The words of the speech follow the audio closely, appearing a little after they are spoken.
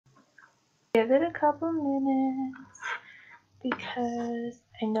Give it a couple minutes because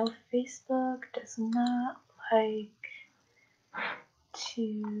I know Facebook does not like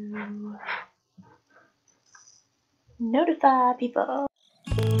to notify people.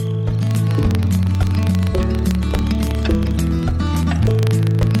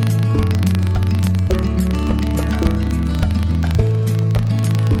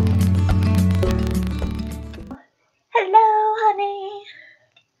 Hello, honey.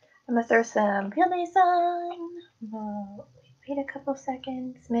 I'm gonna throw some peel lace on. We'll wait a couple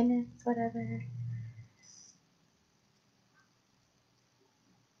seconds, minutes, whatever.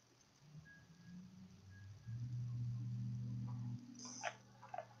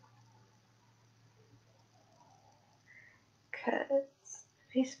 Because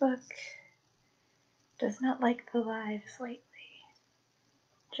Facebook does not like the lives lately.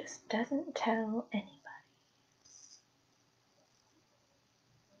 Just doesn't tell anybody.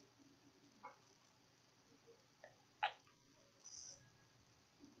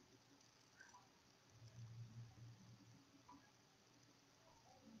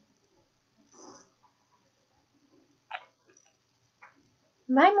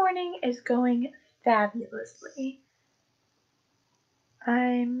 My morning is going fabulously.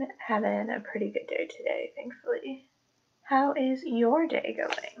 I'm having a pretty good day today, thankfully. How is your day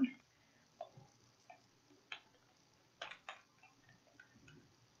going?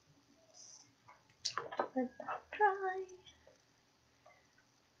 Let that dry.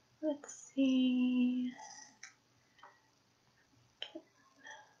 Let's see.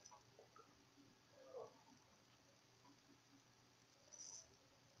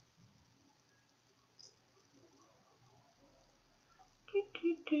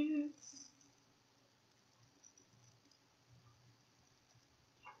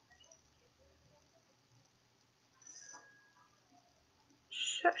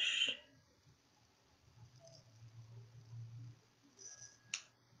 Shush.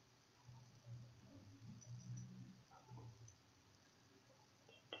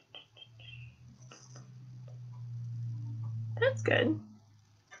 That's good.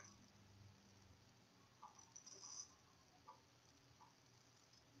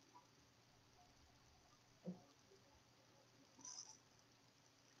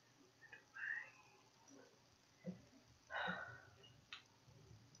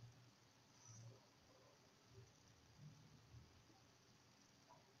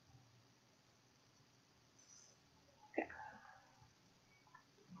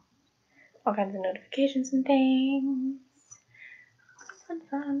 All kinds of notifications and things.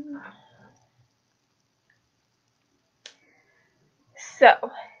 Fun.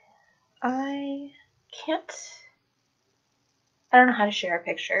 So, I don't know how to share a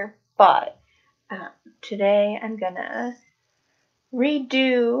picture, but today I'm gonna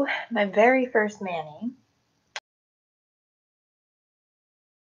redo my very first mani.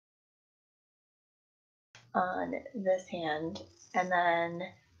 On this hand, and then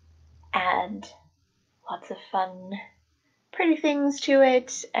add lots of fun, pretty things to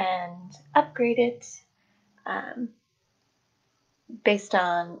it and upgrade it based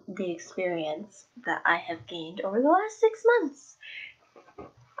on the experience that I have gained over the last 6 months.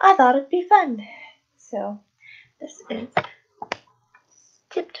 I thought it'd be fun. So this is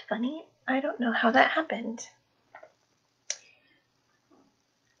tipped funny. I don't know how that happened.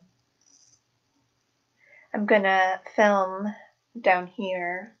 I'm gonna film down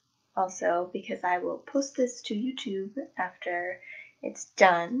here also because I will post this to YouTube after it's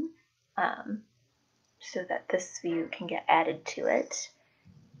done, so that this view can get added to it.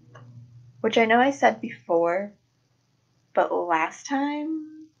 Which I know I said before, but last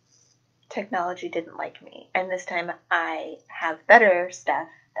time technology didn't like me, and this time I have better stuff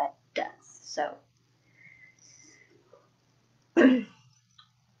that does. So let's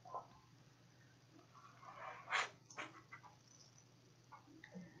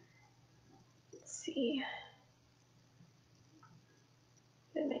see.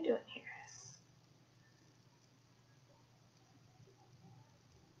 What am I doing here?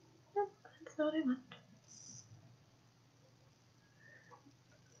 Nope, that's not what I want.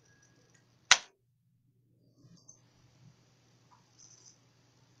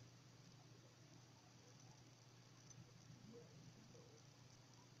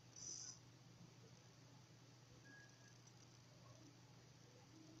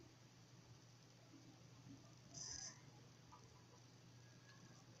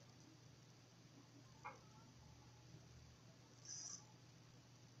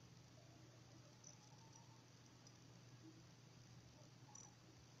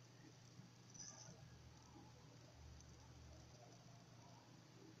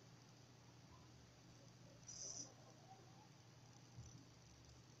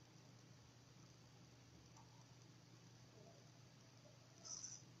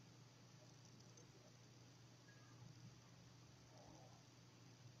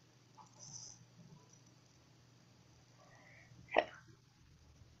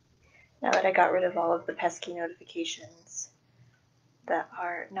 but I got rid of all of the pesky notifications that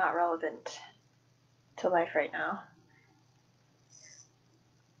are not relevant to life right now.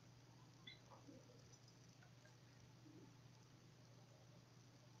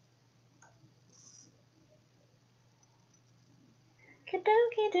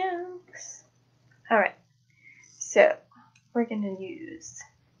 Kadoki dokes. Alright, so we're going to use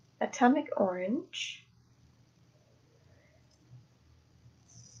Atomic Orange.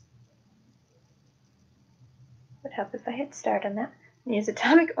 Would help if I hit start on that. Use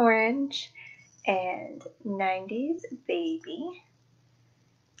Atomic Orange and 90s Baby,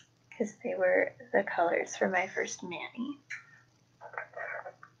 because they were the colors for my first mani.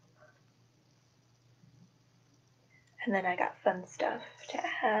 And then I got fun stuff to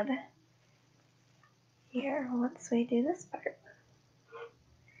add here once we do this part.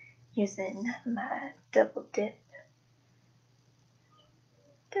 Using my double dip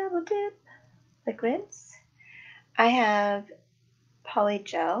liquids. I have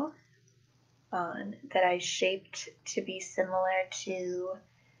polygel on that I shaped to be similar to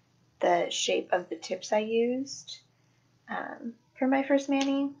the shape of the tips I used for my first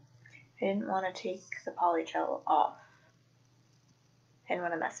mani. I didn't want to take the polygel off. I didn't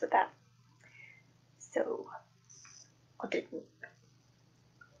want to mess with that. So I didn't.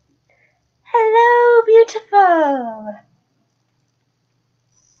 Hello, beautiful!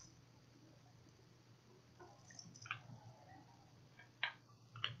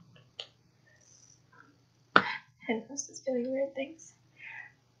 And this is doing weird things.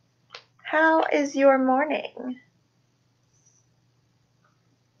 How is your morning?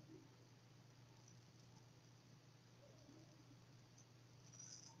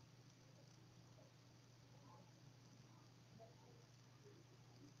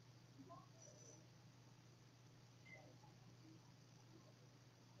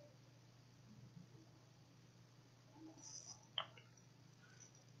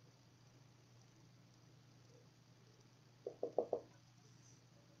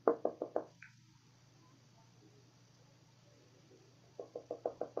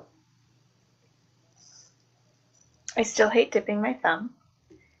 I still hate dipping my thumb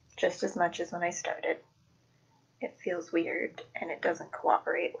just as much as when I started. It feels weird and it doesn't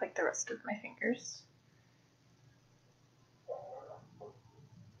cooperate like the rest of my fingers.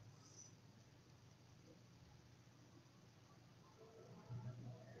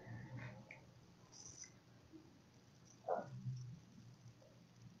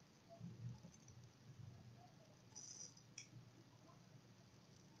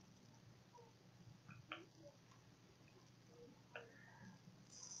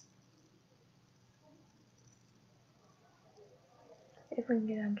 If we can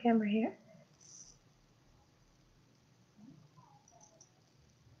get on camera here.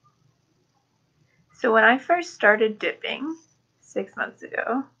 So when I first started dipping 6 months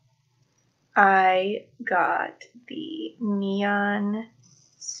ago, I got the neon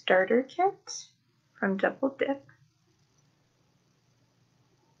starter kit from Double Dip.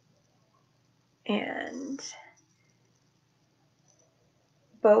 And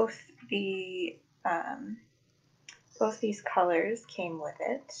both these colors came with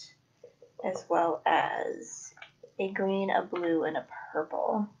it, as well as a green, a blue, and a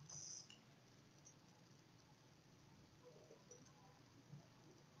purple.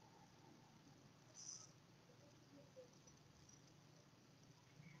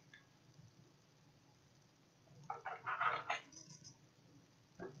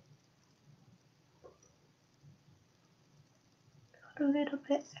 A little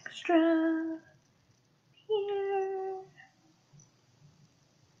bit extra here.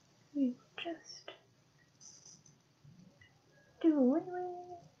 We will just do away with.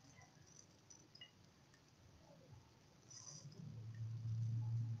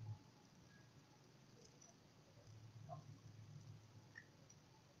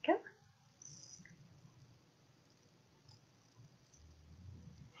 Okay.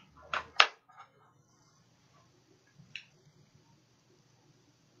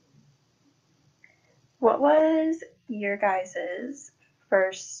 What was your guys'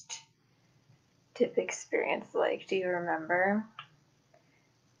 first dip experience like? Do you remember?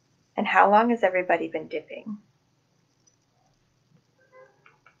 And how long has everybody been dipping?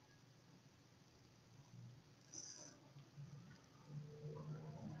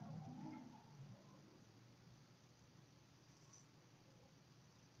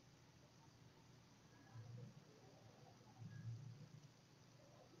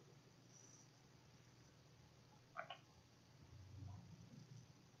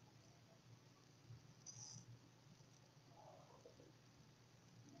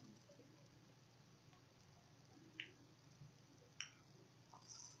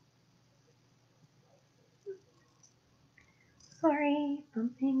 Sorry,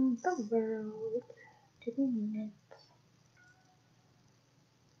 bumping the world. Didn't mean it.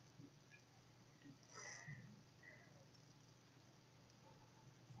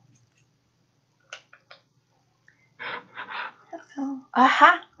 Oh,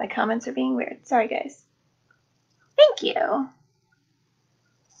 aha! My comments are being weird. Sorry, guys. Thank you.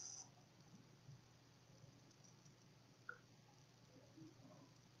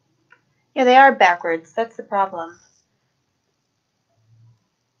 Yeah, they are backwards. That's the problem.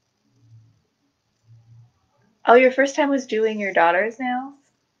 Oh, your first time was doing your daughter's nails?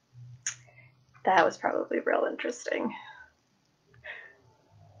 That was probably real interesting.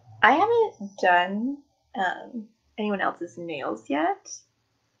 I haven't done anyone else's nails yet,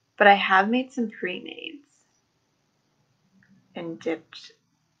 but I have made some pre-mades and dipped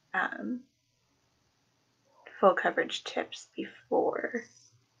full coverage tips before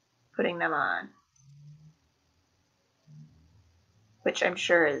putting them on, which I'm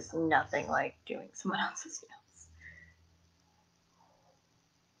sure is nothing like doing someone else's nails.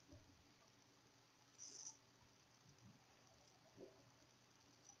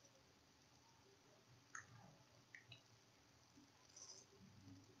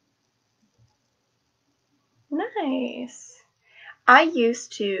 Nice. I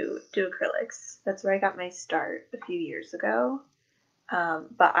used to do acrylics. That's where I got my start a few years ago.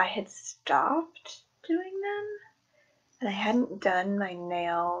 But I had stopped doing them, and I hadn't done my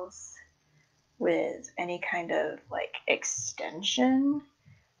nails with any kind of like extension,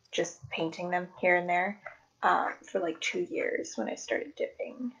 just painting them here and there, for like 2 years when I started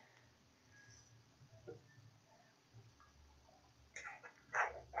dipping.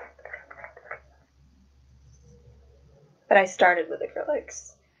 But I started with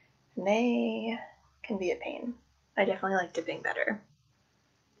acrylics, and they can be a pain. I definitely like dipping better.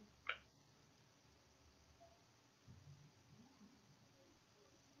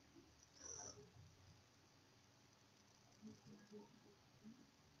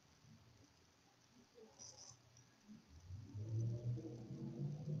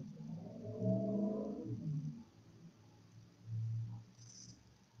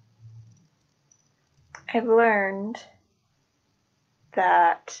 I've learned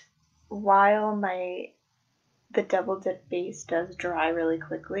that while the double dip base does dry really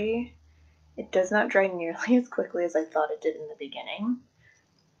quickly, it does not dry nearly as quickly as I thought it did in the beginning.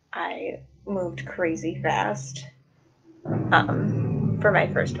 I moved crazy fast for my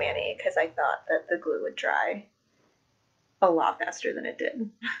first mani because I thought that the glue would dry a lot faster than it did.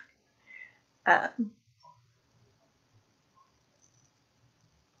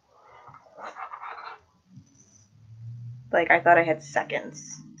 Like I thought I had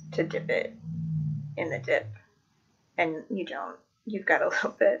seconds to dip it in the dip, and you don't. You've got a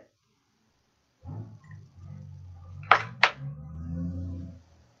little bit.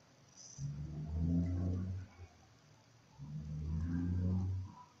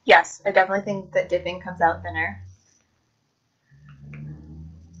 Yes, I definitely think that dipping comes out thinner.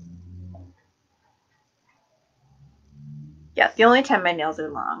 Yeah, the only time my nails are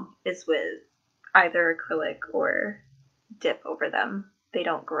long is with either acrylic or dip over them. They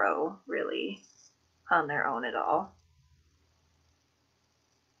don't grow really on their own at all.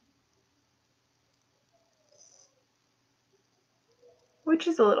 Which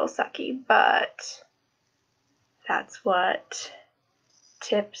is a little sucky, but that's what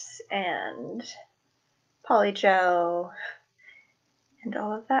tips and polygel and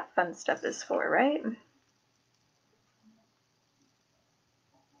all of that fun stuff is for, right?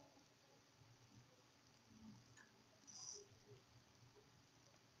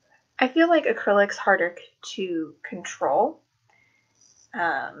 I feel like acrylic's harder to control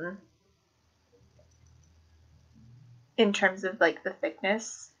in terms of like the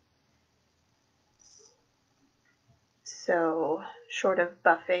thickness. So short of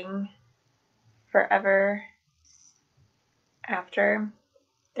buffing forever after,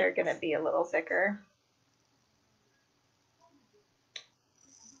 they're gonna be a little thicker.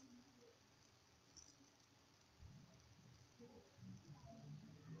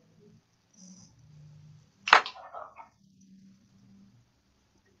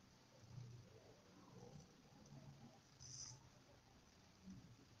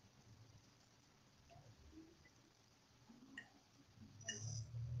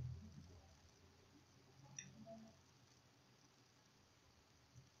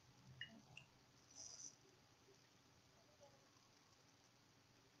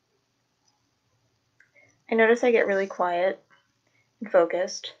 I notice I get really quiet and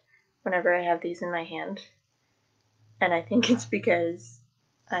focused whenever I have these in my hand. And I think it's because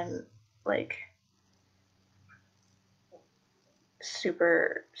I'm like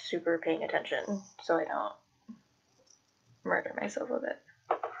super, super paying attention so I don't murder myself with it.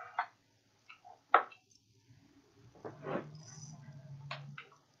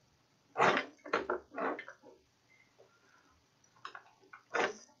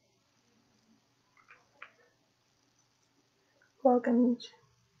 Welcome.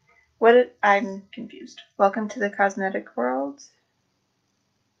 I'm confused. Welcome to the cosmetic world.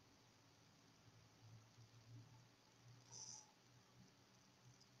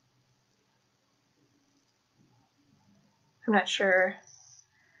 I'm not sure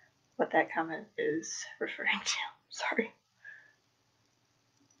what that comment is referring to. Sorry.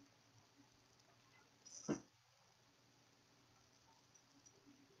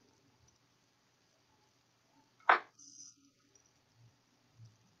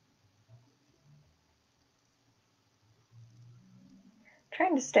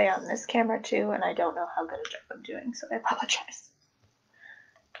 Trying to stay on this camera too, and I don't know how good a job I'm doing, so I apologize.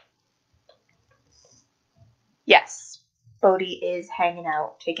 Yes, Bodhi is hanging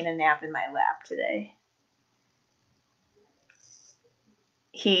out, taking a nap in my lap today.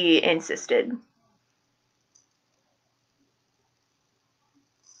 He insisted.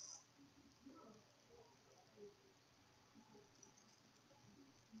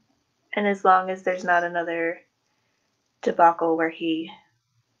 And as long as there's not another debacle where he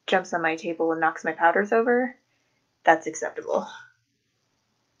jumps on my table and knocks my powders over, that's acceptable.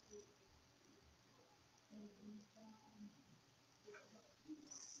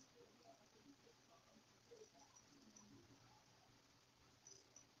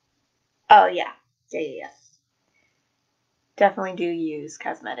 Oh, yeah. Yeah. Definitely do use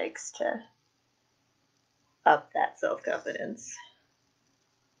cosmetics to up that self-confidence.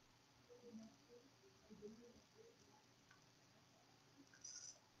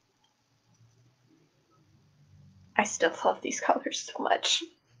 I still love these colors so much.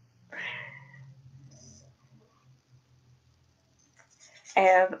 I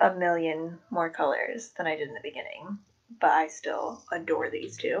have a million more colors than I did in the beginning, but I still adore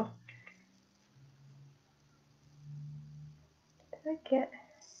these two. Did I get...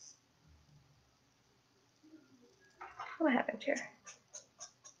 What happened here?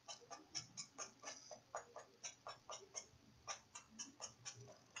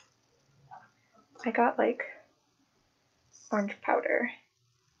 I got like orange powder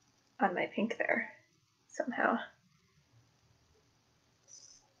on my pink there somehow.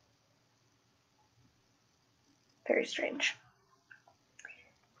 Very strange.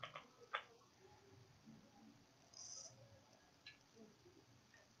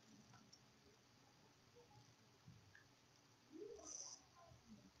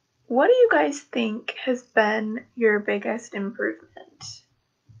 What do you guys think has been your biggest improvement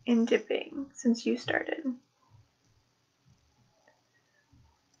in dipping since you started?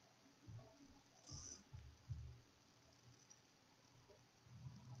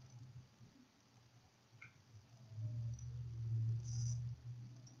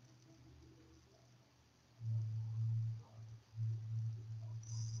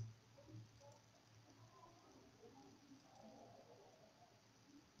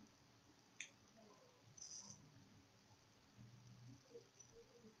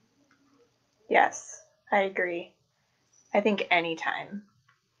 Yes, I agree. I think any time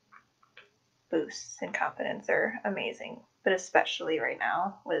boosts in confidence are amazing, but especially right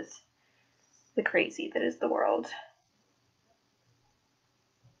now with the crazy that is the world.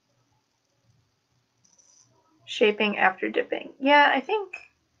 Shaping after dipping. Yeah, I think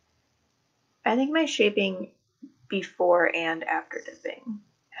my shaping before and after dipping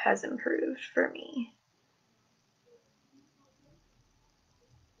has improved for me.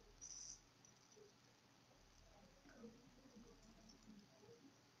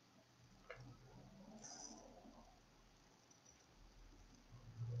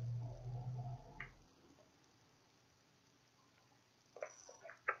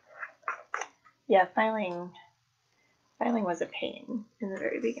 Yeah, filing was a pain in the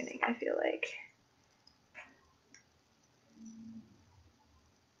very beginning, I feel like.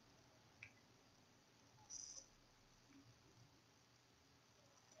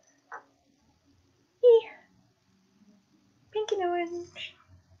 Pink and orange.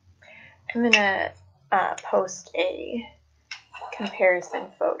 I'm gonna post a comparison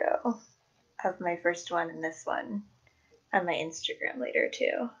photo of my first one and this one on my Instagram later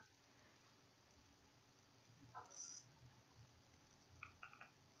too.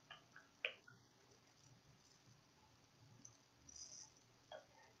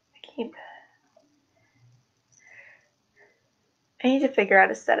 I need to figure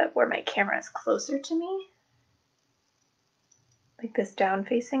out a setup where my camera is closer to me. like this down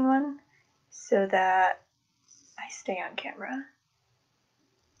facing one, so that I stay on camera.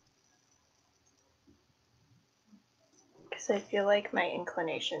 Because I feel like my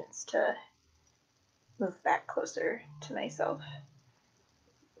inclination is to move back closer to myself.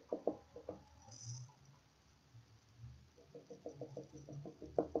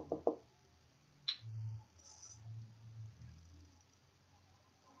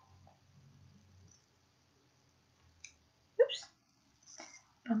 Oops.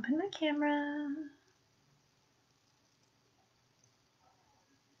 Bumping my camera.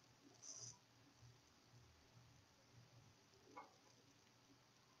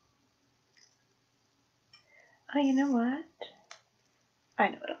 Oh, you know what? I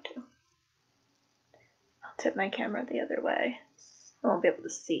know what I'll do. I'll tip my camera the other way. I won't be able to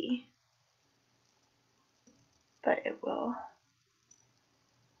see, but it will.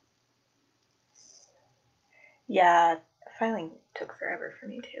 Yeah, filing took forever for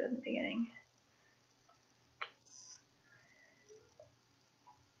me too in the beginning.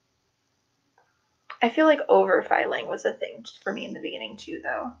 I feel like over-filing was a thing for me in the beginning too,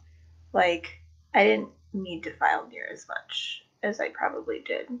 though. Like, I didn't need to file near as much as I probably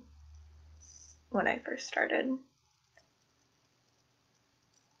did when I first started.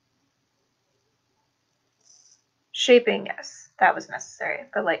 Shaping, yes, that was necessary,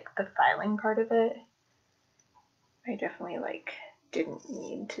 but like the filing part of it, I definitely like didn't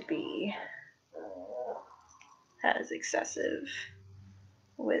need to be as excessive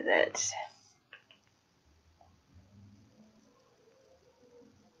with it.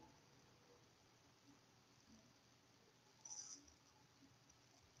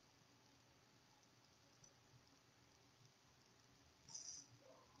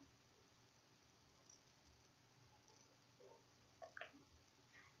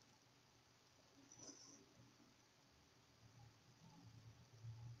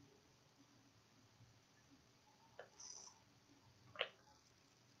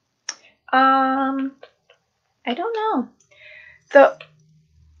 I don't know.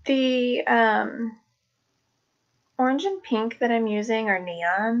 The orange and pink that I'm using are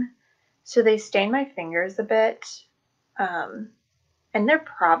neon, so they stain my fingers a bit. And they're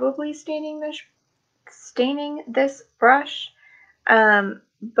probably staining this brush.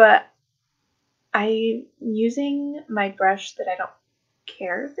 But I'm using my brush that I don't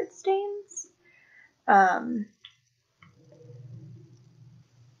care if it stains.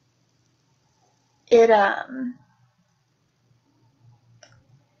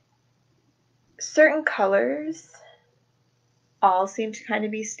 Certain colors all seem to kind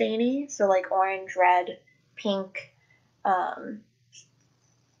of be stainy. So like orange, red, pink,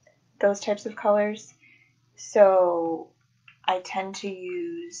 those types of colors. So I tend to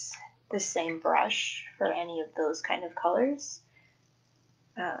use the same brush for any of those kind of colors.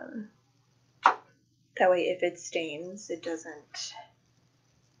 That way if it stains, it doesn't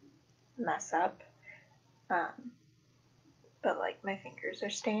mess up. But like my fingers are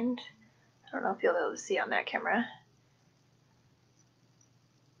stained. I don't know if you'll be able to see on that camera.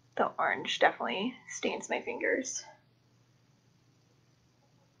 The orange definitely stains my fingers.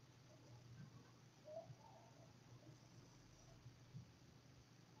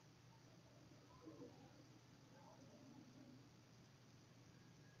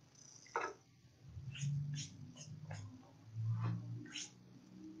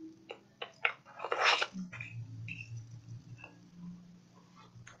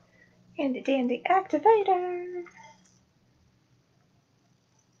 Handy dandy activator.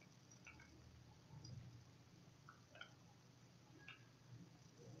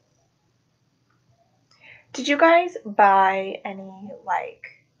 Did you guys buy any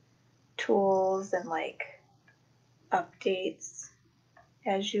like tools and like updates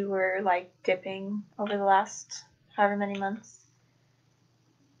as you were like dipping over the last however many months?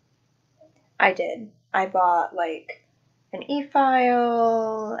 I did. I bought like an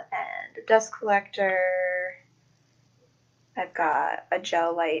e-file and a dust collector. I've got a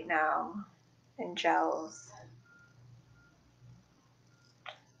gel light now and gels.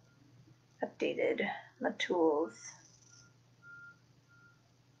 Updated my tools.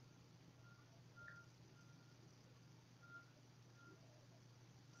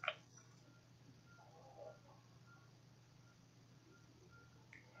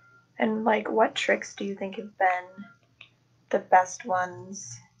 And like, what tricks do you think have been the best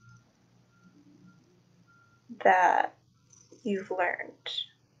ones that you've learned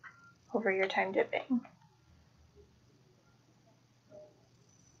over your time dipping?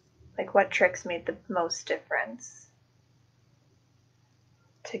 Like, what tricks made the most difference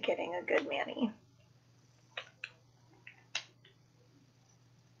to getting a good mani?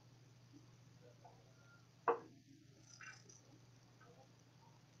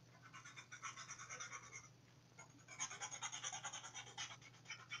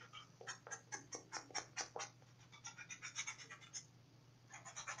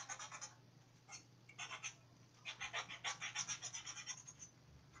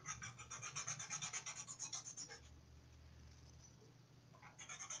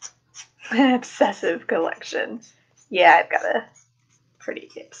 An obsessive collection. Yeah, I've got a pretty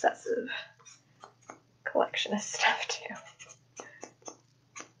obsessive collection of stuff too.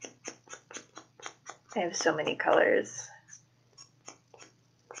 I have so many colors.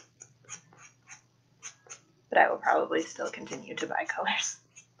 But I will probably still continue to buy colors.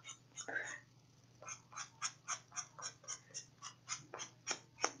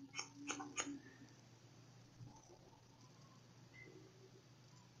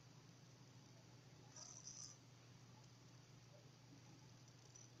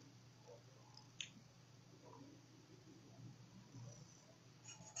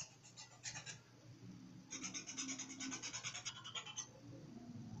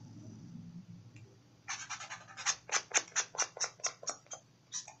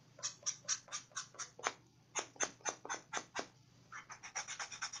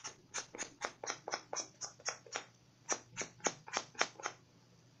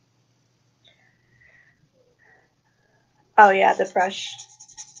 Oh yeah, the brush.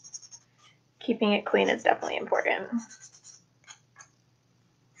 Keeping it clean is definitely important.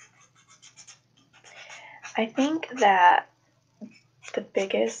 I think that the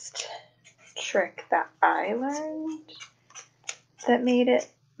biggest trick that I learned that made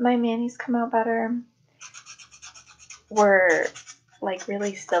my manis come out better were like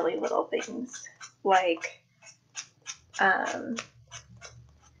really silly little things, like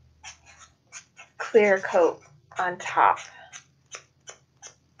clear coat on top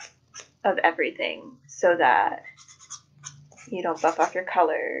of everything so that you don't buff off your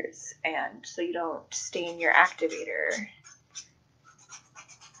colors and so you don't stain your activator.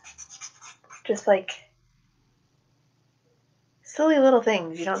 Just like silly little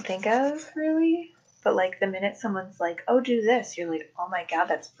things you don't think of really, but like the minute someone's like, oh, do this, you're like, oh my god,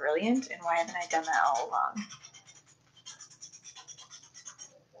 that's brilliant, and why haven't I done that all along?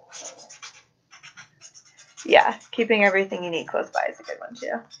 Yeah, keeping everything you need close by is a good one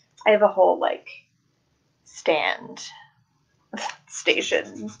too. I have a whole like stand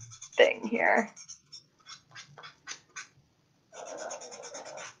station thing here.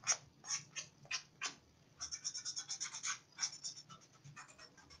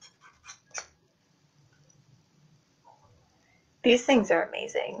 These things are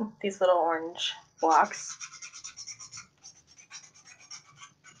amazing, these little orange blocks.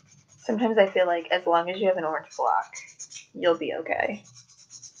 Sometimes I feel like as long as you have an orange block, you'll be okay.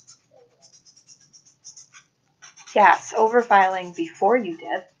 Yes, overfiling before you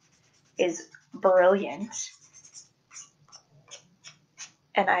dip is brilliant.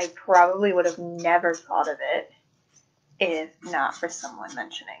 And I probably would have never thought of it if not for someone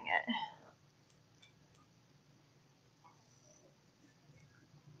mentioning it.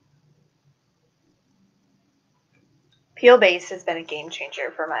 Peel base has been a game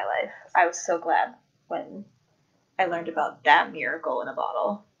changer for my life. I was so glad when I learned about that miracle in a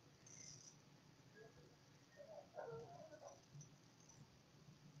bottle.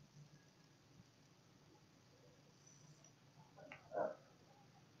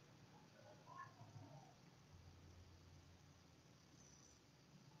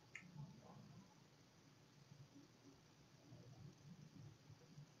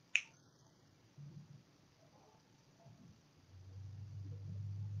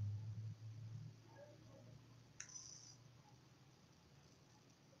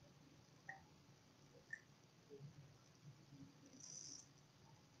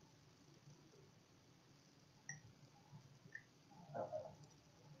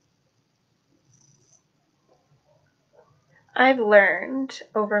 I've learned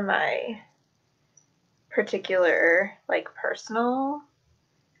over my particular like personal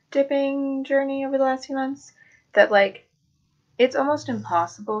dipping journey over the last few months that like it's almost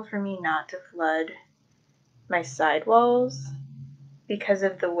impossible for me not to flood my sidewalls because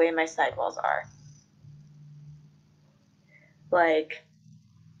of the way my sidewalls are. Like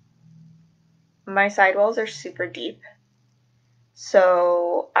my sidewalls are super deep,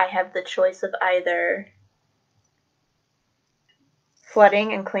 so I have the choice of either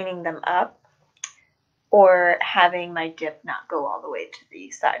flooding and cleaning them up or having my dip not go all the way to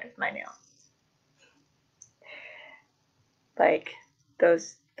the side of my nail. Like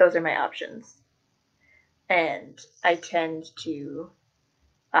those are my options. And I tend to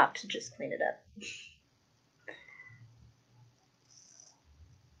opt to just clean it up.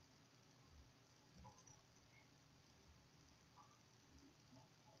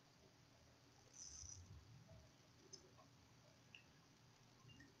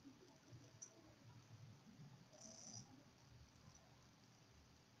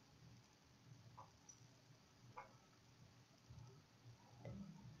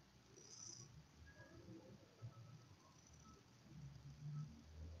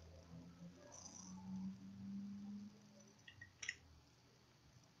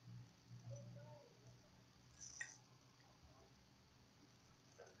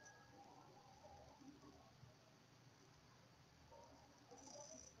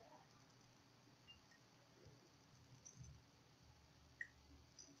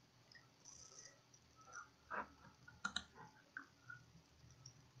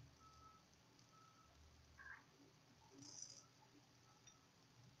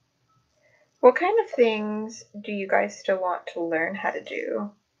 What kind of things do you guys still want to learn how to do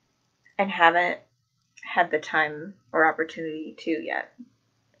and haven't had the time or opportunity to yet?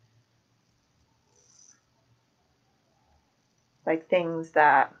 Like things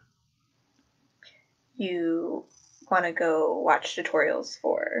that you want to go watch tutorials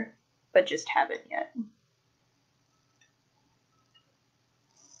for, but just haven't yet.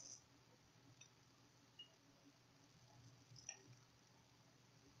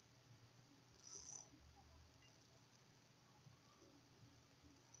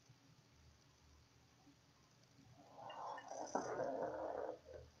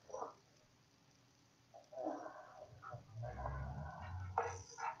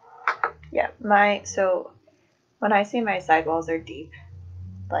 Yeah, so when I say my sidewalls are deep,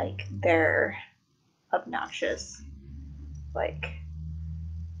 like they're obnoxious. Like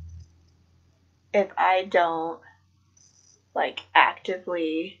if I don't like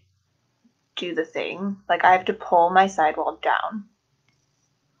actively do the thing, like I have to pull my sidewall down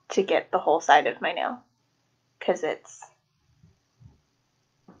to get the whole side of my nail because it's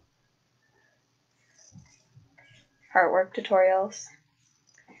artwork tutorials.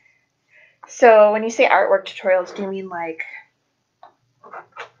 So when you say artwork tutorials, do you mean like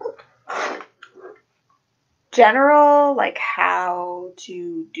general, like how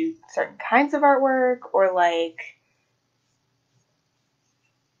to do certain kinds of artwork, or like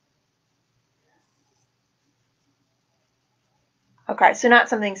okay, so not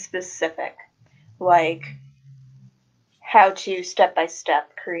something specific, like how to step by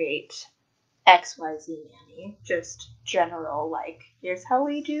step create XYZ Nanny, just general, like here's how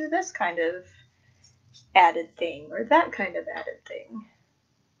we do this kind of added thing or that kind of added thing.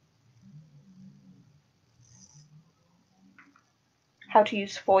 How to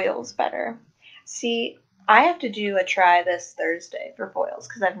use foils better. See, I have to do a try this Thursday for foils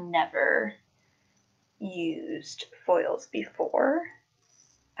because I've never used foils before.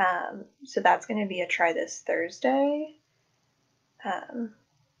 So that's going to be a try this Thursday,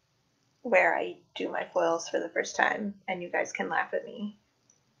 where I do my foils for the first time, and you guys can laugh at me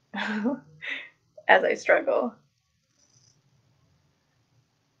as I struggle.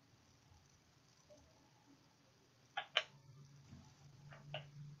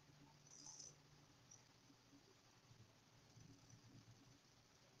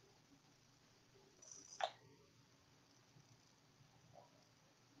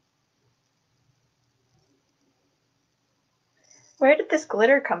 Where did this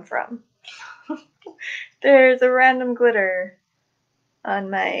glitter come from? There's a random glitter on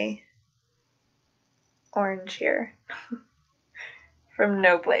my orange here from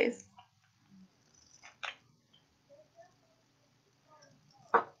no place.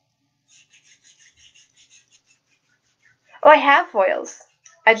 Oh, I have foils.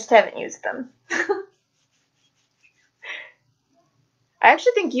 I just haven't used them. I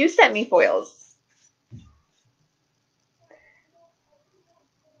actually think you sent me foils.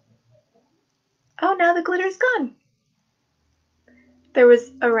 Oh, now the glitter's gone. There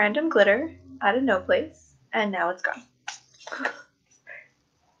was a random glitter out of no place, and now it's gone.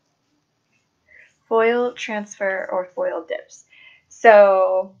 Foil transfer or foil dips.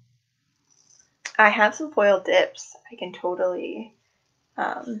 So I have some foil dips I can totally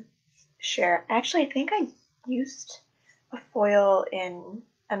share. Actually, I think I used a foil in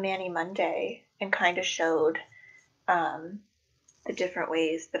a Mani Monday and kind of showed the different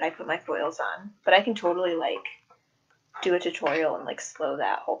ways that I put my foils on. But I can totally like do a tutorial and like slow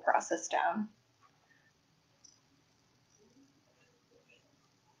that whole process down.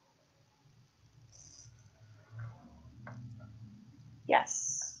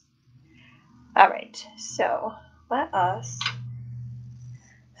 Yes. All right, so let us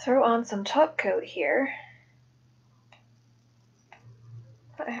throw on some top coat here.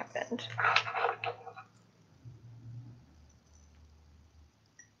 What happened?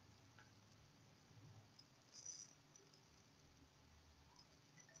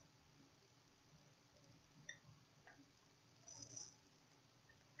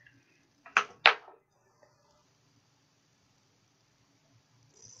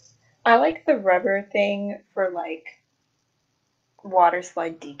 I like the rubber thing for like water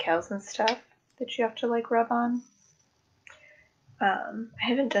slide decals and stuff that you have to like rub on. I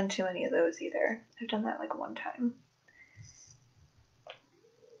haven't done too many of those either. I've done that like one time.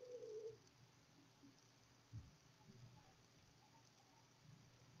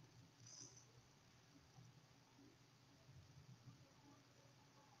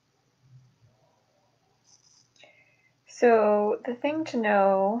 So the thing to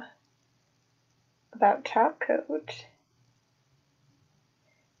know about top coat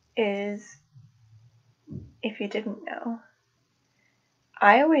is if you didn't know,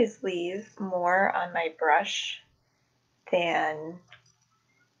 I always leave more on my brush than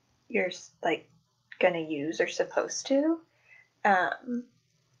you're like gonna use or supposed to,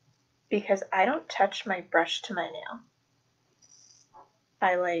 because I don't touch my brush to my nail.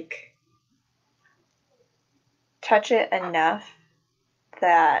 I like touch it enough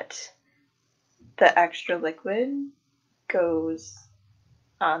that the extra liquid goes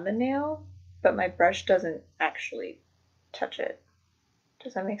on the nail, but my brush doesn't actually touch it.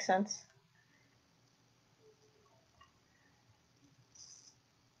 Does that make sense?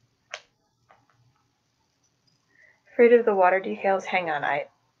 Afraid of the water decals? Hang on, I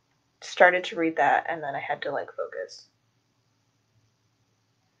started to read that and then I had to like focus.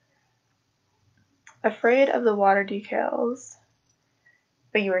 Afraid of the water decals,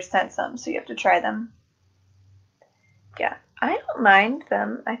 but you were sent some, so you have to try them. Yeah, I don't mind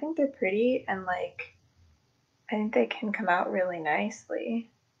them. I think they're pretty and like I think they can come out really nicely.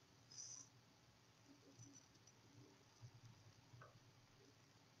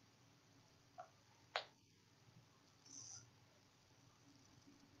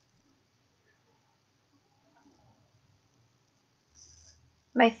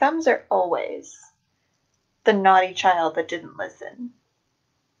 My thumbs are always the naughty child that didn't listen.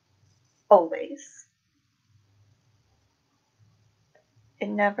 Always. It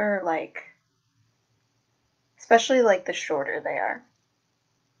never like, especially like the shorter they are.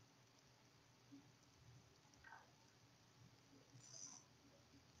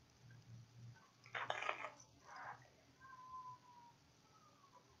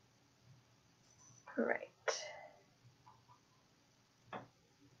 Right.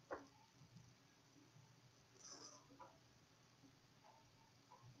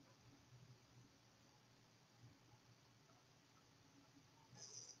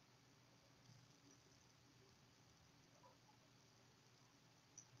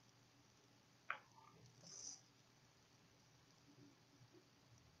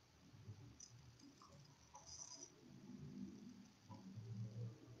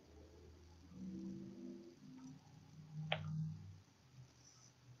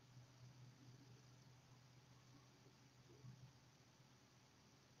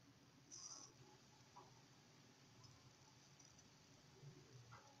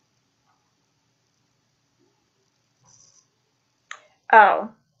 Oh,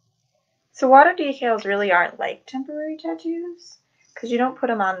 so water decals really aren't like temporary tattoos because you don't put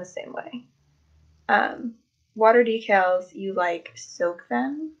them on the same way. Water decals, you like soak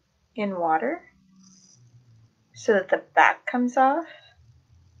them in water so that the back comes off,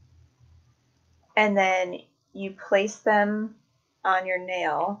 and then you place them on your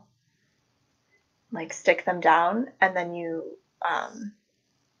nail, like stick them down, and then you,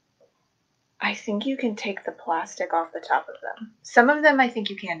 I think you can take the plastic off the top of them. Some of them I think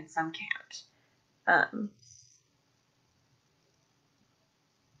you can and some can't.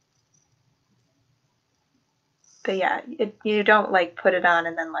 But yeah, you don't like put it on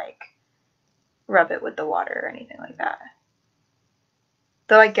and then like rub it with the water or anything like that.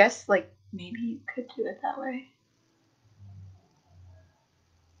 Though I guess like maybe you could do it that way.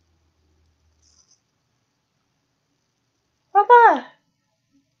 Voila!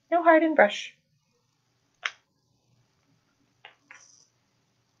 No hardened brush.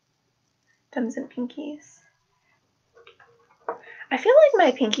 Thumbs and pinkies. I feel like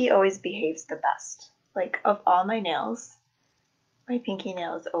my pinky always behaves the best. Like of all my nails, my pinky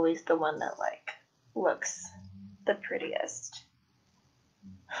nail is always the one that like looks the prettiest.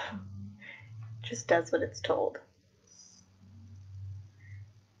 Just does what it's told.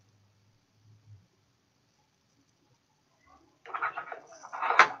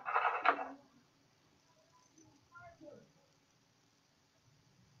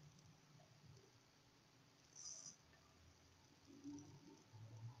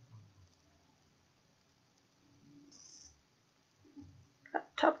 Got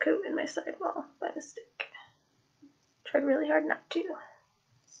top coat in my sidewall by mistake. Tried really hard not to,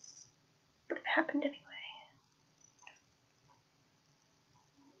 but it happened anyway.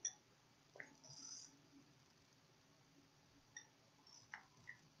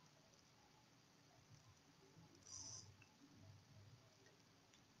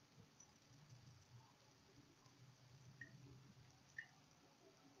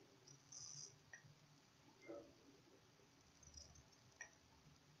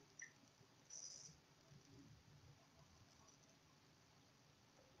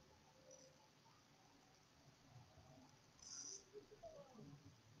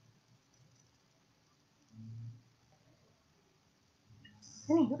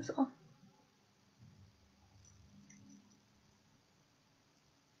 Anywho,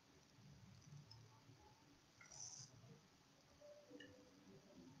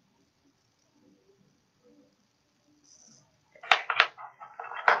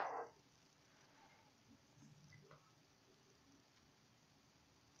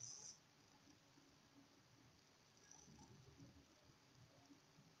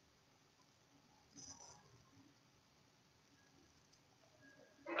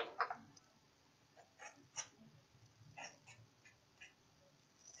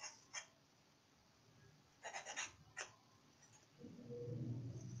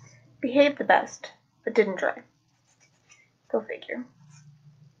 behaved the best, but didn't try. Go figure.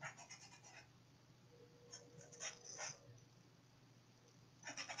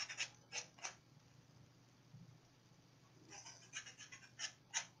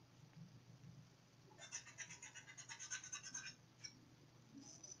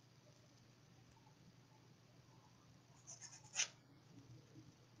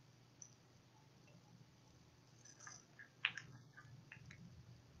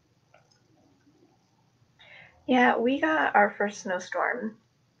 Yeah, we got our first snowstorm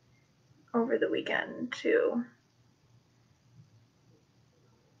over the weekend, too.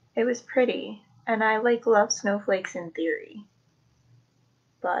 It was pretty, and I love snowflakes in theory.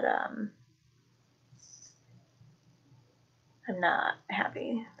 But I'm not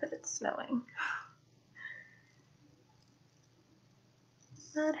happy that it's snowing.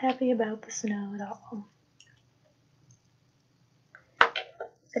 Not happy about the snow at all.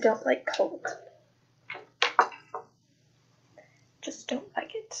 I don't like cold. Just don't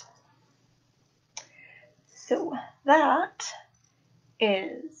like it. So that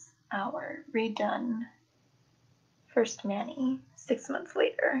is our redone first mani 6 months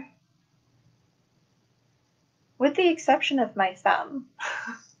later. With the exception of my thumb.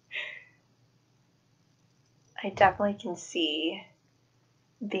 I definitely can see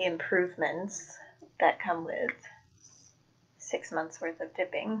the improvements that come with 6 months worth of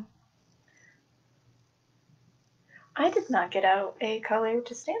dipping. I did not get out a color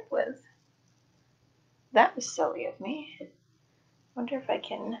to stamp with. That was silly of me. Wonder if I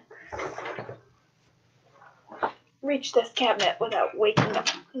can reach this cabinet without waking up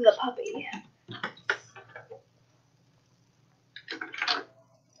the puppy.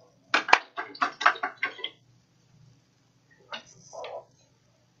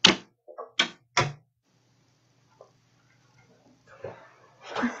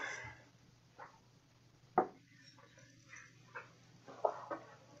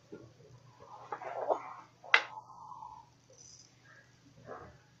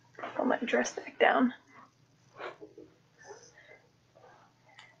 Pull my dress back down.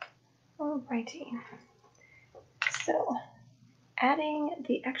 Alrighty. So, adding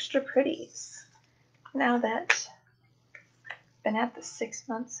the extra pretties. Now that I've been at this 6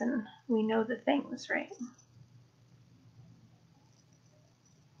 months and we know the things, right?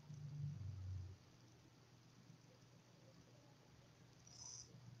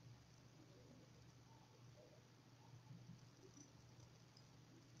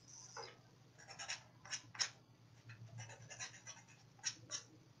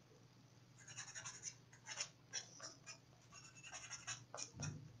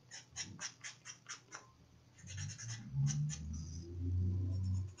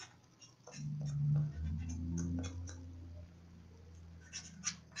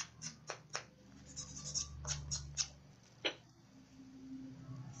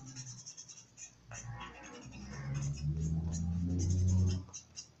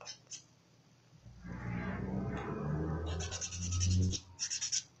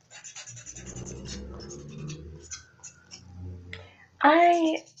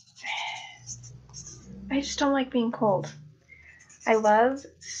 I just don't like being cold. I love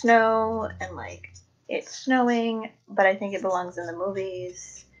snow and it's snowing, but I think it belongs in the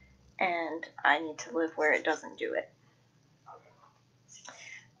movies and I need to live where it doesn't do it.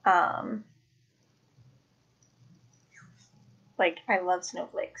 I love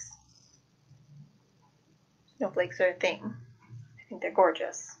snowflakes. Snowflakes are a thing. I think they're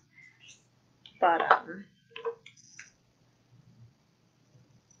gorgeous. But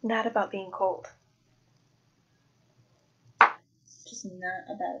not about being cold. Just not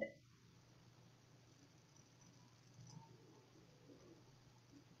about it.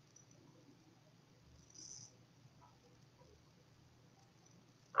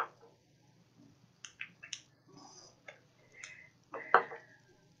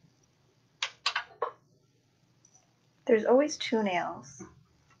 There's always 2 nails.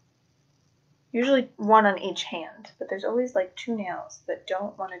 Usually 1 on each hand, but there's always 2 nails that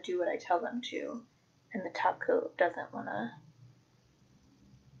don't want to do what I tell them to, and the top coat doesn't want to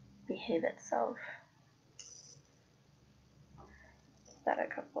behave itself. Give that a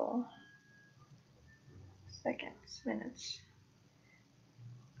couple seconds, minutes.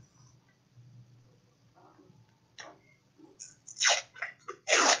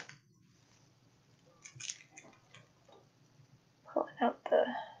 Pulling out the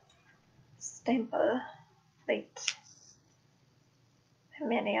Stampa plate, the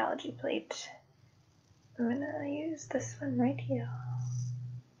Maniology plate. I'm gonna use this one right here.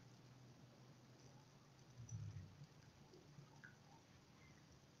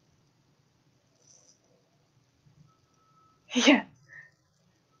 Yeah.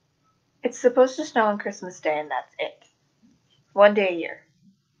 It's supposed to snow on Christmas Day, and that's it. One day a year,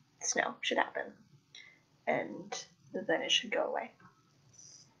 snow should happen, and then it should go away.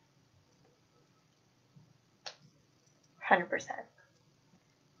 100%.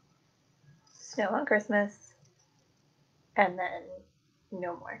 Snow on Christmas, and then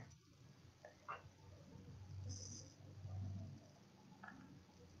no more.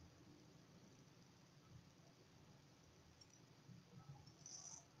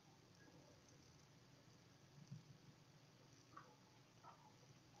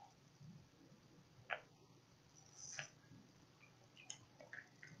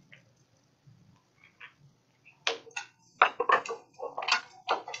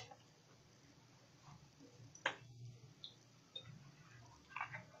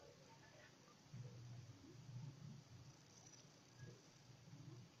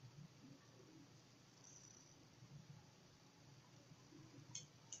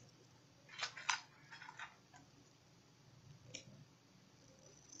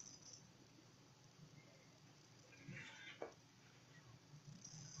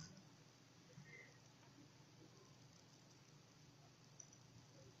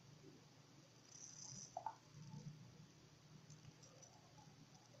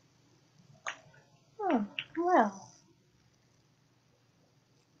 Oh, well.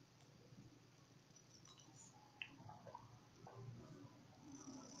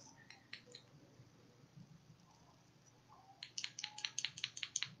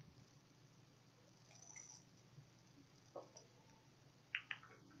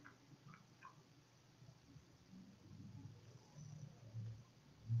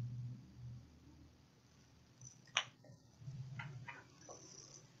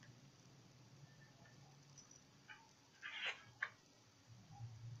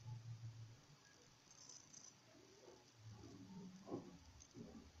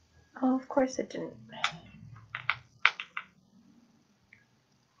 Oh, of course it didn't.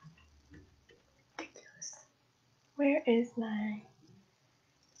 Ridiculous. Where is my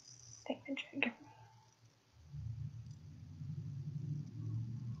thingamajig?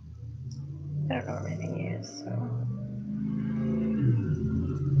 I don't know where everything is, so.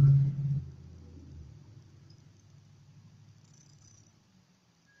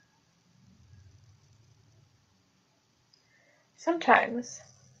 Sometimes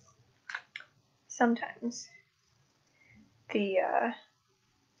the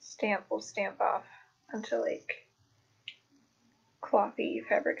stamp will stamp off onto like clothy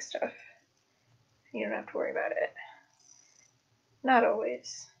fabric stuff. You don't have to worry about it. Not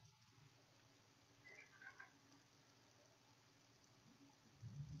always.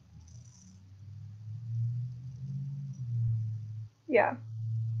 Yeah,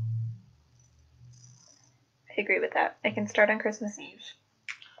 I agree with that. I can start on Christmas Eve,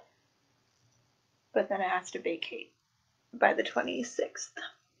 but then it has to vacate by the 26th.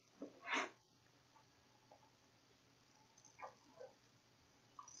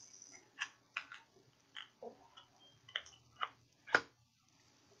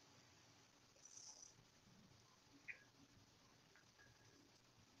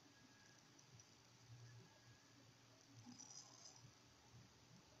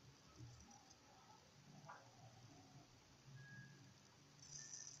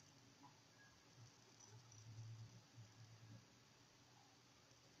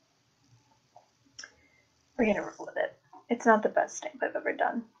 We're gonna roll with it. It's not the best stamp I've ever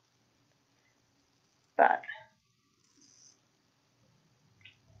done, but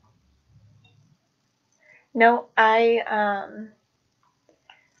no, I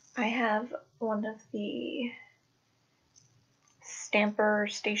have one of the Stamper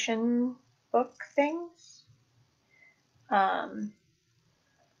Station book things.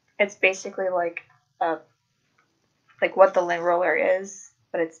 It's basically like what the lint roller is,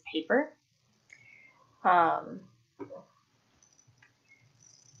 but it's paper.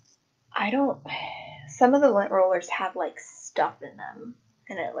 Some of the lint rollers have like stuff in them,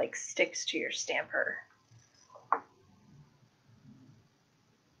 and it like sticks to your stamper.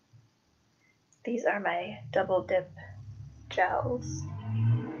 These are my double dip gels.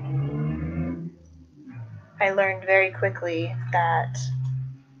 I learned very quickly that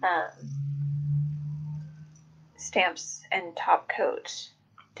stamps and top coat,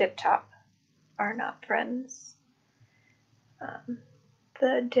 dip top, are not friends.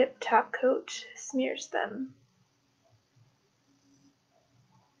 The dip top coat smears them.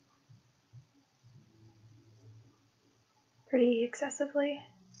 Pretty excessively.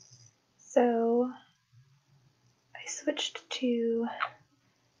 So I switched to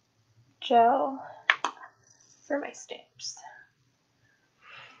gel for my stamps.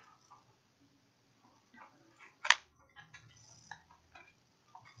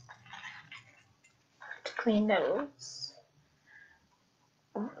 To clean those.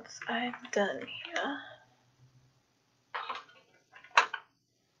 Once I'm done here.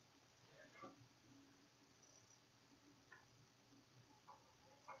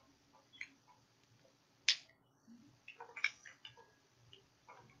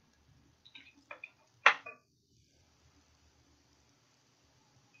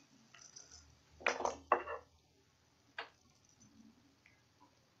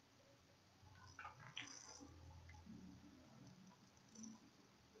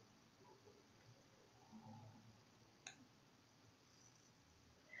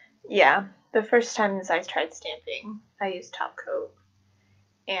 Yeah, the first times I tried stamping, I used top coat,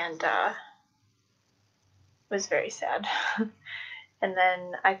 and was very sad. And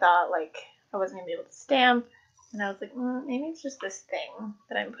then I thought like I wasn't gonna be able to stamp, and I was like, maybe it's just this thing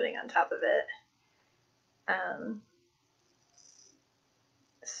that I'm putting on top of it.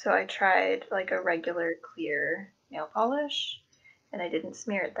 So I tried like a regular clear nail polish, and I didn't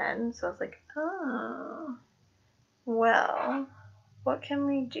smear it then. So I was like, oh, well, what can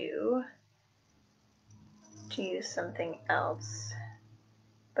we do to use something else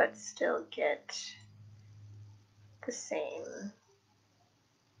but still get the same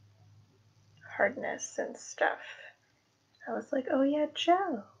hardness and stuff? I was like, oh yeah,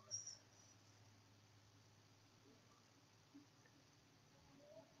 gels.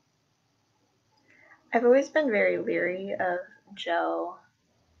 I've always been very leery of gel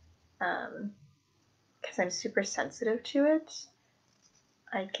because I'm super sensitive to it.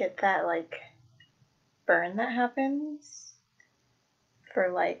 I get that like burn that happens for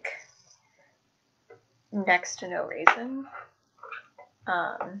like next to no reason.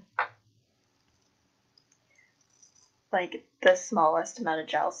 Like the smallest amount of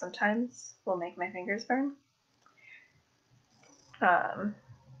gel sometimes will make my fingers burn.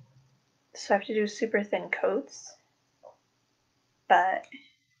 So I have to do super thin coats, but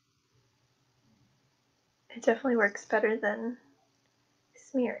it definitely works better than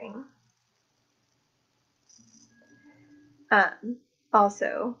smearing.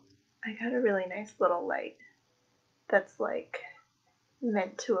 Also, I got a really nice little light that's like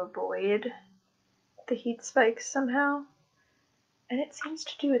meant to avoid the heat spikes somehow, and it seems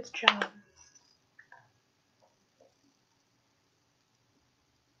to do its job.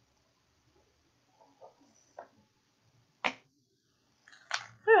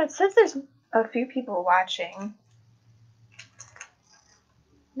 Oh, it says there's a few people watching.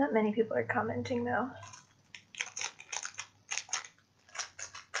 Not many people are commenting though.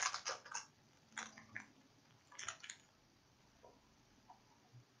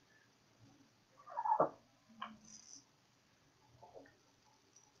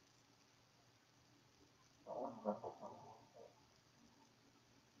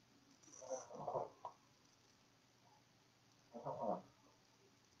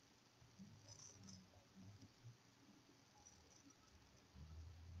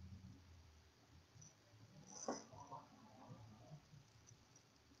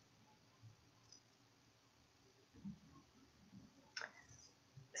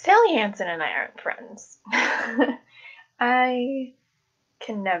 Sally Hansen and I aren't friends. I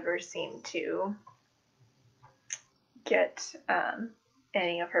can never seem to get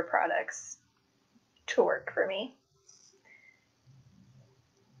any of her products to work for me.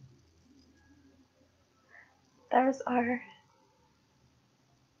 There's our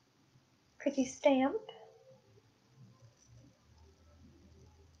pretty stamp.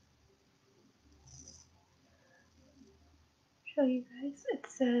 Show you guys. It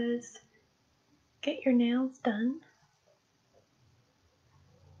says, "Get your nails done."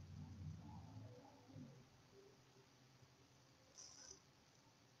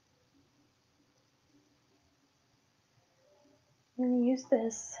 I'm going to use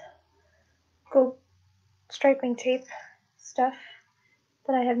this gold striping tape stuff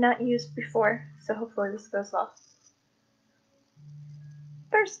that I have not used before, so hopefully this goes well.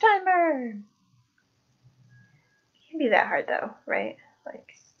 First timer! It can't be that hard though, right?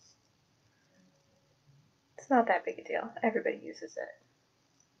 Like, it's not that big a deal. Everybody uses it.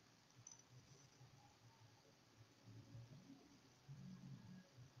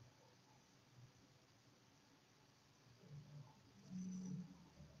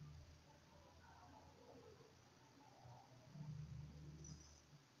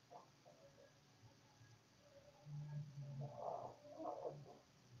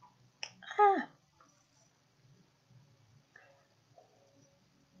 Ah,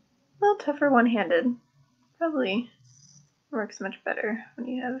 a little tougher one-handed Probably works much better when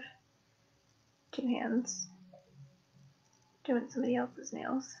you have two hands doing somebody else's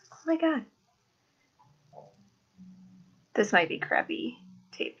nails. Oh my god. This might be crappy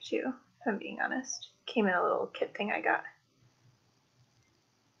tape too, if I'm being honest. Came in a little kit thing I got.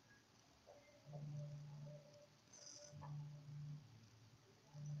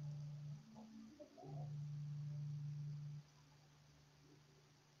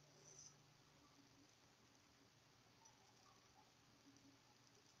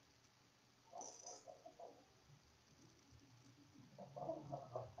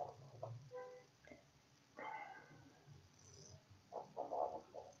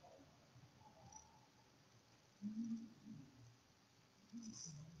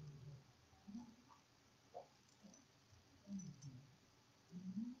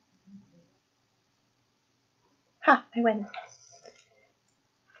 Ha! I win.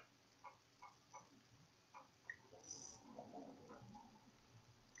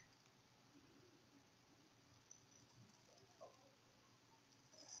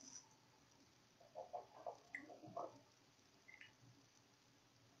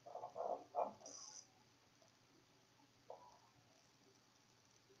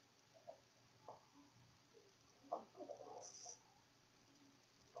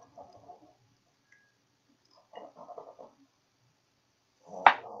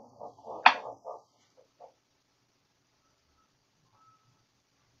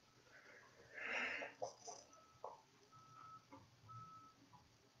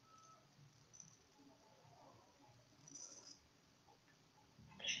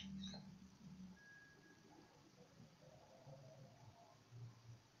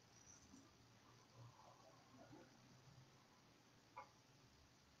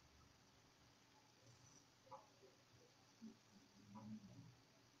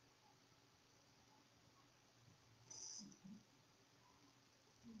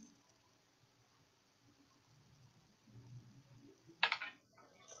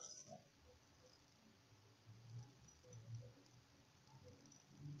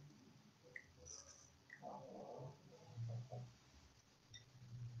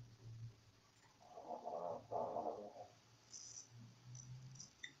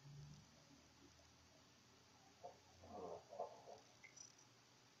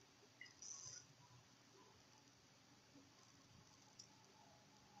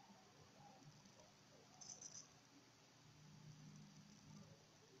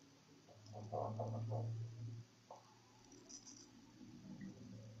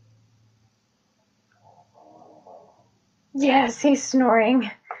 Yes, he's snoring.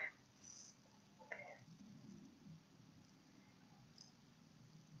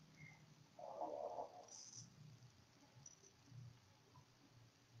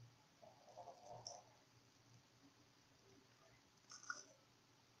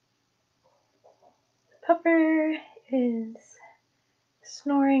 Pupper is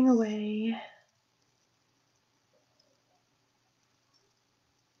snoring away.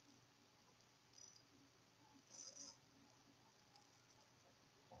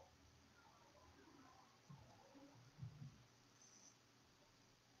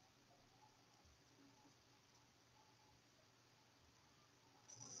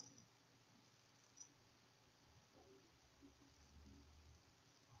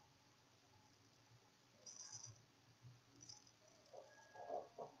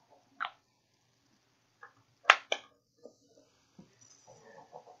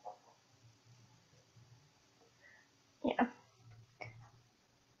 Yeah.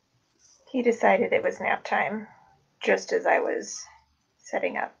 He decided it was nap time just as I was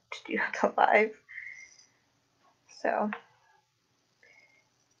setting up to do the live. So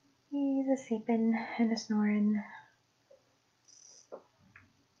he's a sleeping and a snoring.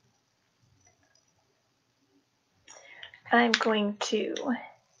 I'm going to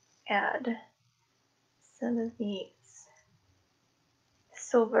add some of these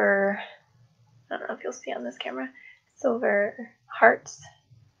silver, I don't know if you'll see on this camera, silver hearts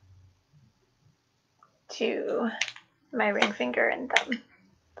to my ring finger and thumb.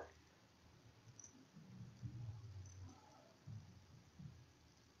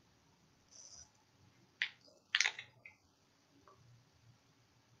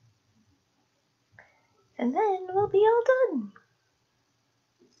 And then we'll be all done.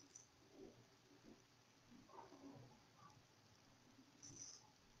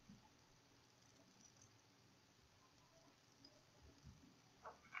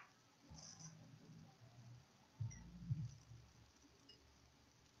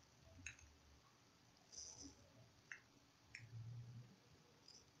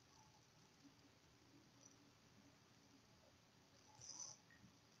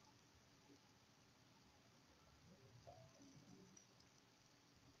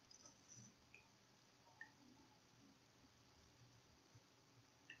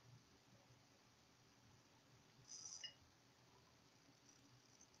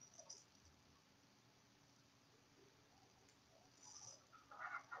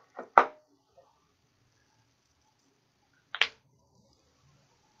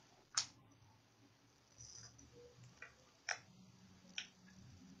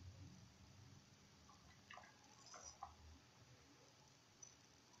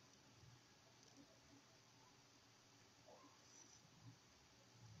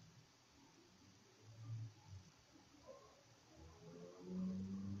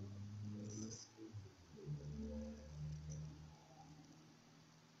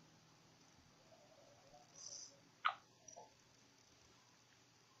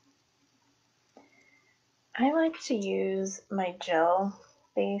 I like to use my gel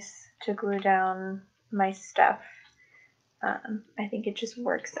base to glue down my stuff. I think it just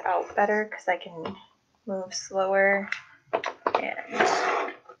works out better because I can move slower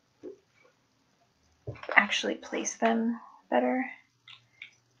and actually place them better.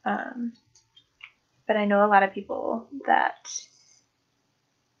 But I know a lot of people that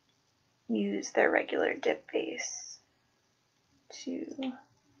use their regular dip base to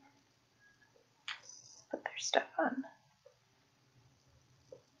put their stuff on.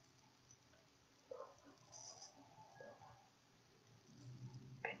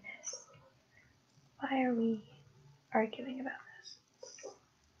 Goodness. Why are we arguing about this?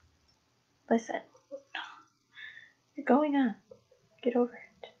 Listen. You're going on. Get over it.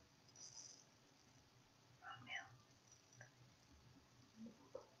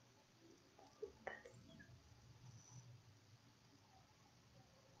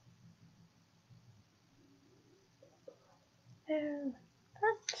 No,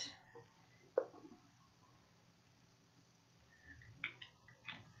 that.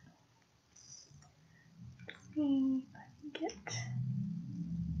 See if I can get.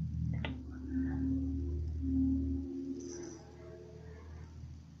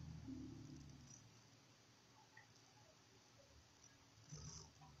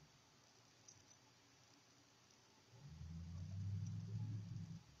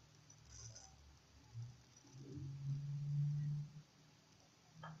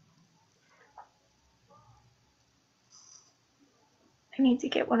 I need to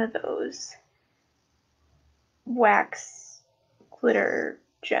get one of those wax glitter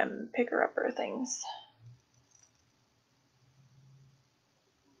gem picker-upper things.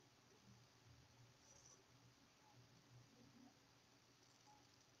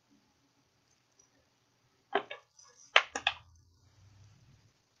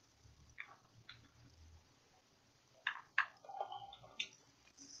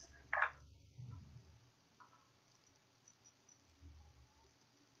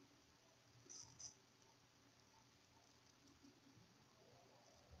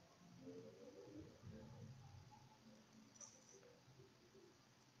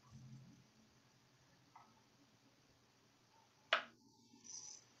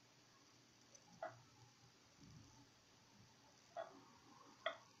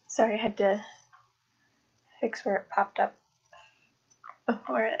 Sorry, I had to fix where it popped up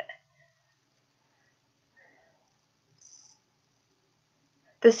before it.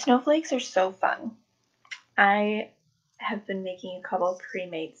 The snowflakes are so fun. I have been making a couple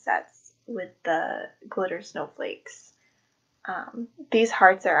pre-made sets with the glitter snowflakes. These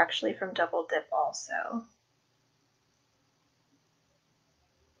hearts are actually from Double Dip also.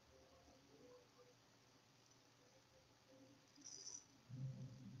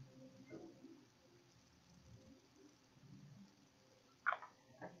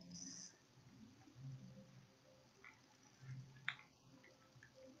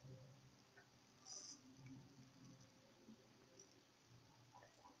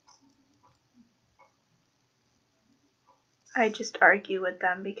 I just argue with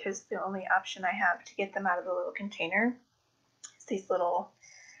them because the only option I have to get them out of the little container is these little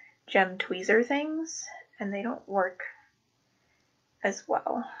gem tweezer things, and they don't work as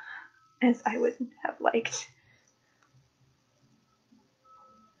well as I would have liked.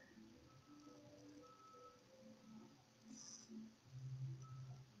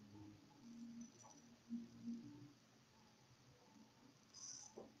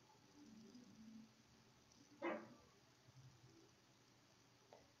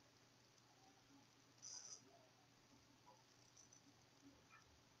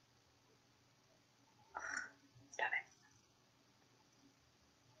 Stop it.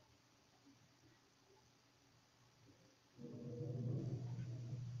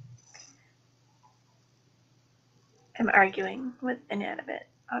 I'm arguing with inanimate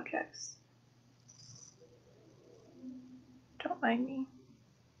objects. Don't mind me.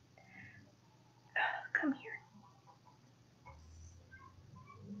 Come here.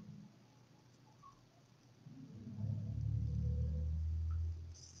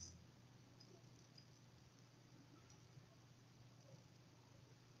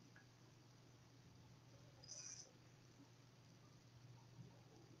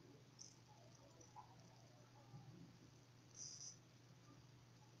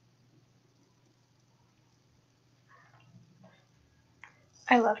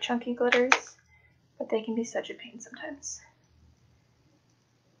 I love chunky glitters, but they can be such a pain sometimes.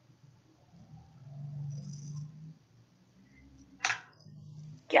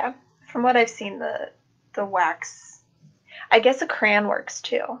 Yeah, from what I've seen, the wax, I guess a crayon works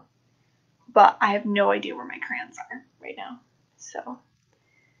too, but I have no idea where my crayons are right now, so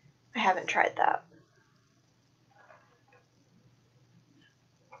I haven't tried that.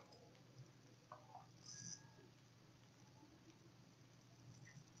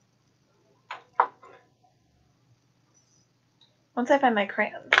 Once I find my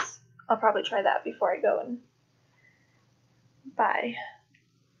crayons, I'll probably try that before I go and buy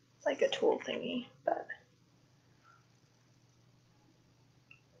like a tool thingy, but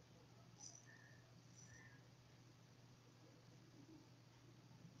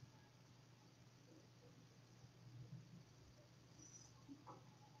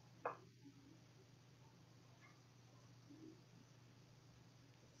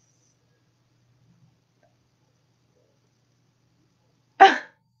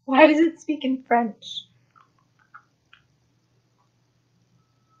why does it speak in French?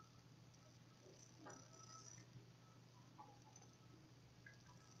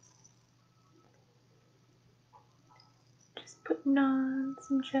 Just putting on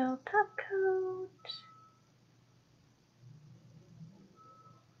some gel top coat.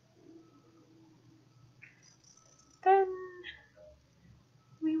 Then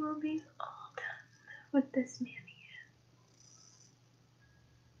we will be all done with this mani.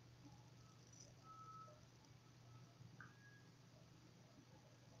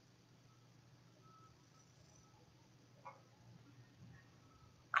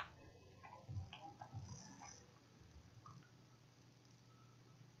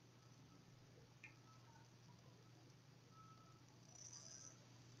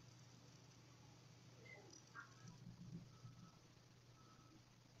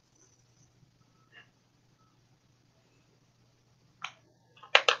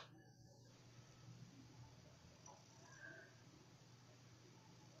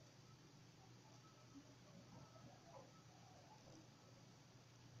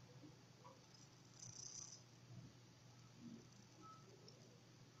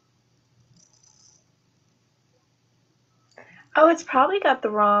 Oh, it's probably got the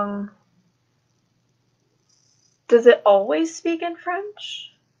wrong. Does it always speak in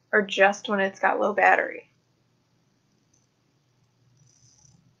French? Or just when it's got low battery?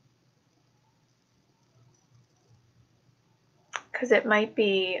 Because it might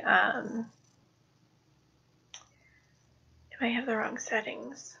be, it might have the wrong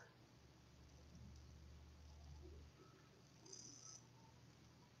settings.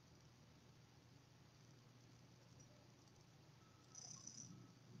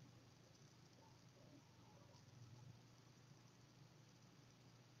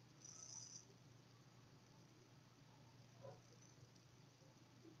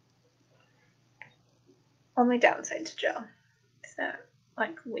 Only downside to gel is that,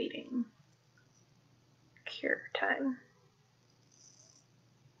 like, waiting cure time.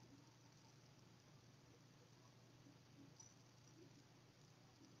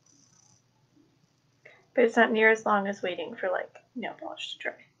 But it's not near as long as waiting for, like, nail polish to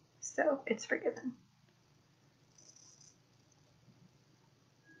dry. So it's forgiven.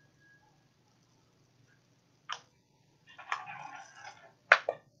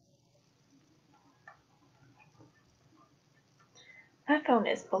 That phone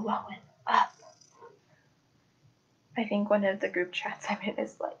is blowing up. I think one of the group chats I'm in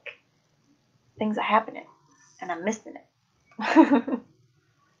is like, things are happening, and I'm missing it.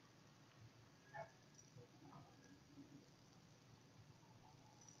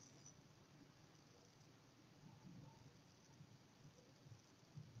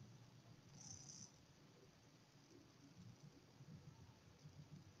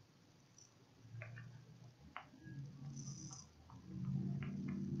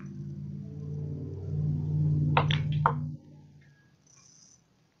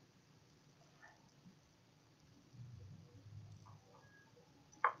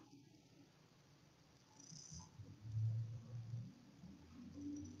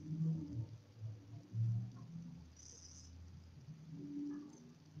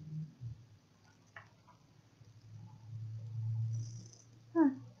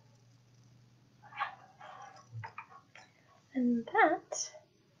 And that,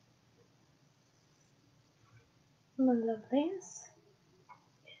 my lovelies, is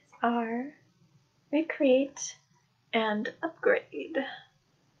our ReCreate and upgrade.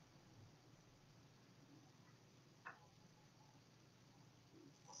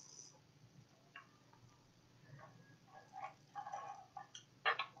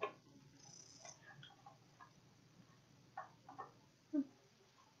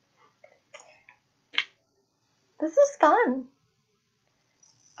 This is fun.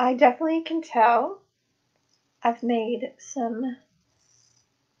 I definitely can tell I've made some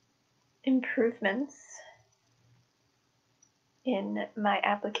improvements in my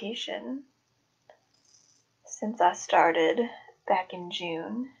application since I started back in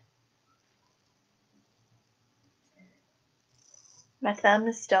June. My thumb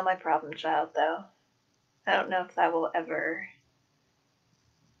is still my problem child, though. I don't know if that will ever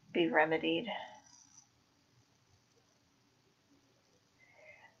be remedied.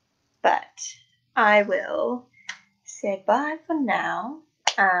 But I will say bye for now.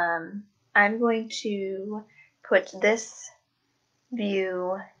 I'm going to put this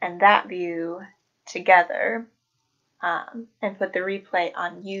view and that view together and put the replay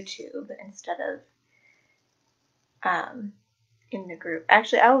on YouTube instead of in the group.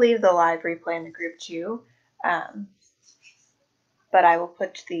 Actually, I'll leave the live replay in the group too, but I will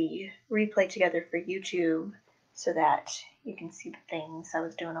put the replay together for YouTube so that you can see the things I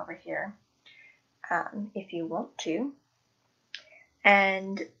was doing over here if you want to.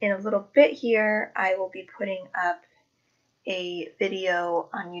 And in a little bit here, I will be putting up a video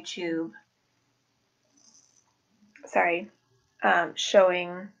on YouTube,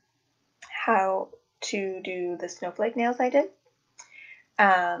 showing how to do the snowflake nails I did.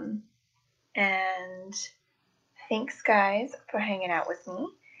 And thanks guys for hanging out with me.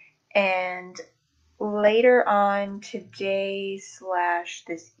 And later on today /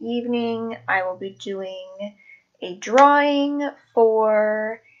 this evening, I will be doing a drawing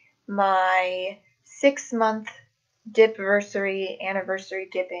for my 6-month Dipversary anniversary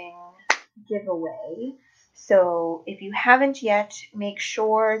dipping giveaway. So if you haven't yet, make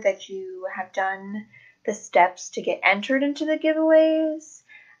sure that you have done the steps to get entered into the giveaways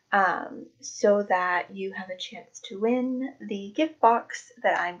so that you have a chance to win the gift box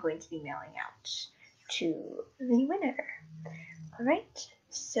that I'm going to be mailing out to the winner. All right,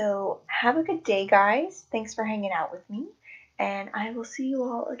 so have a good day, guys. Thanks for hanging out with me, and I will see you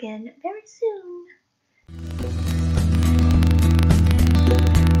all again very soon.